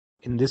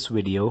In this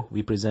video,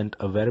 we present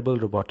a wearable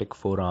robotic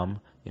forearm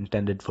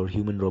intended for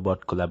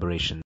human-robot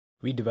collaboration.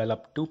 We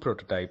developed two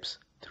prototypes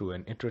through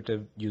an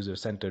iterative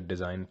user-centered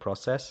design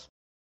process.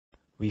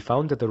 We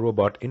found that the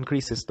robot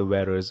increases the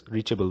wearer's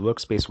reachable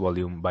workspace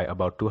volume by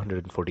about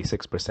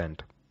 246%.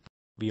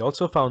 We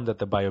also found that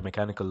the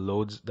biomechanical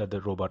loads that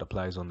the robot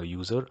applies on the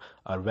user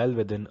are well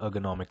within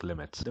ergonomic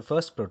limits. The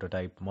first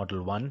prototype,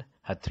 Model 1,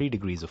 had 3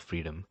 degrees of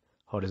freedom: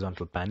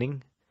 horizontal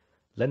panning,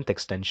 length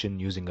extension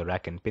using a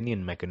rack and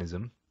pinion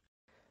mechanism,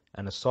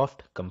 and a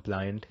soft,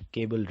 compliant,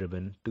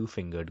 cable-driven,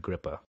 two-fingered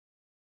gripper.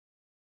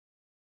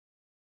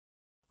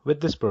 With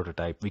this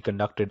prototype, we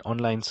conducted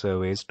online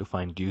surveys to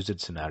find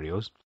usage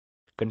scenarios,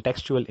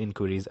 contextual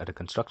inquiries at a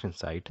construction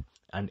site,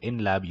 and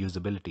in-lab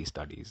usability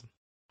studies.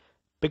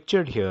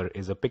 Pictured here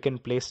is a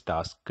pick-and-place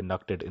task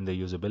conducted in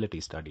the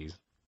usability studies.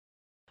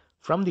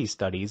 From these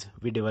studies,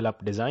 we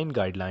developed design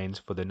guidelines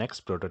for the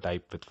next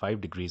prototype with 5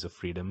 degrees of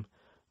freedom,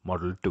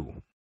 Model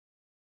 2.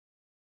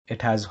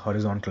 It has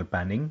horizontal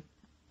panning,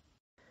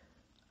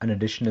 an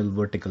additional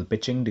vertical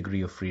pitching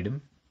degree of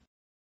freedom,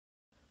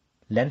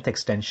 length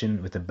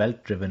extension with a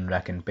belt-driven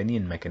rack and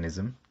pinion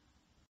mechanism,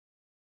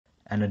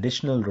 an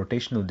additional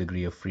rotational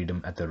degree of freedom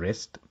at the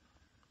wrist,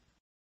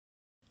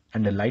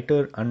 and a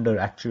lighter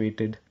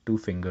under-actuated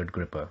two-fingered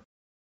gripper.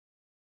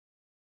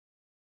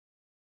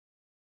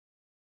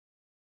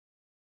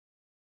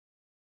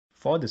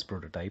 For this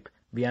prototype,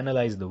 we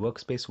analyzed the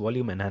workspace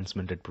volume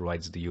enhancement it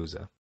provides the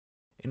user.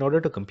 In order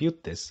to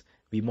compute this,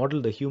 we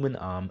modeled the human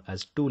arm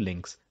as two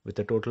links with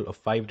a total of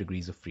 5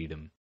 degrees of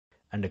freedom,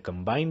 and a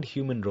combined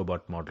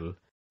human-robot model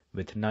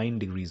with 9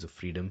 degrees of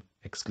freedom,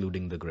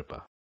 excluding the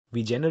gripper.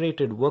 We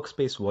generated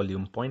workspace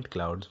volume point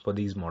clouds for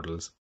these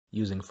models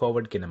using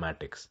forward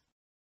kinematics,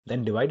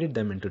 then divided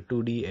them into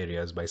 2D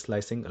areas by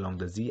slicing along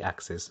the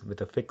z-axis with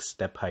a fixed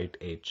step height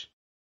h.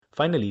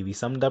 Finally, we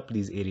summed up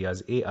these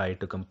areas AI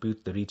to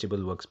compute the reachable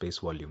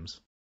workspace volumes.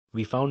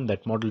 We found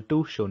that Model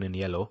 2, shown in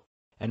yellow,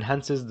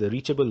 enhances the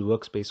reachable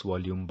workspace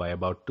volume by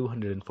about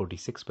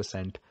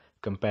 246%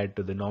 compared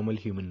to the normal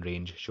human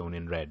range shown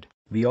in red.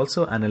 We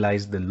also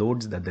analyzed the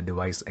loads that the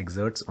device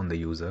exerts on the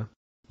user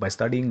by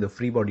studying the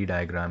free body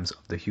diagrams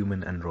of the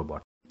human and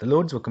robot. The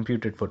loads were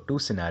computed for two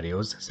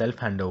scenarios,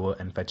 self-handover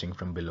and fetching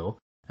from below,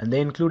 and they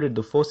included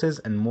the forces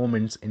and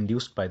moments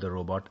induced by the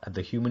robot at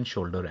the human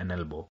shoulder and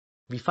elbow.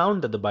 We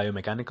found that the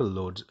biomechanical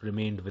loads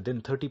remained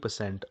within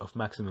 30% of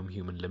maximum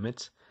human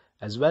limits,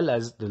 as well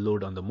as the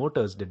load on the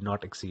motors did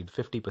not exceed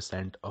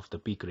 50% of the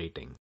peak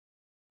rating.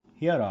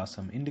 Here are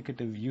some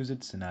indicative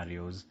usage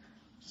scenarios,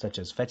 such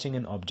as fetching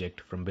an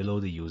object from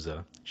below the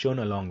user, shown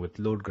along with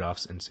load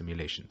graphs and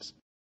simulations.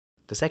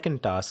 The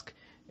second task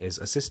is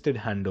assisted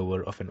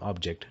handover of an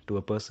object to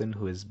a person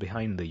who is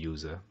behind the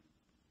user.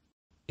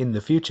 In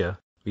the future,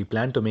 we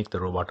plan to make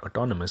the robot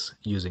autonomous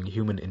using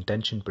human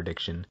intention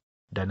prediction,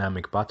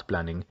 dynamic path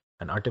planning,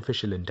 and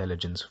artificial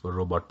intelligence for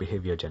robot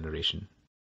behavior generation.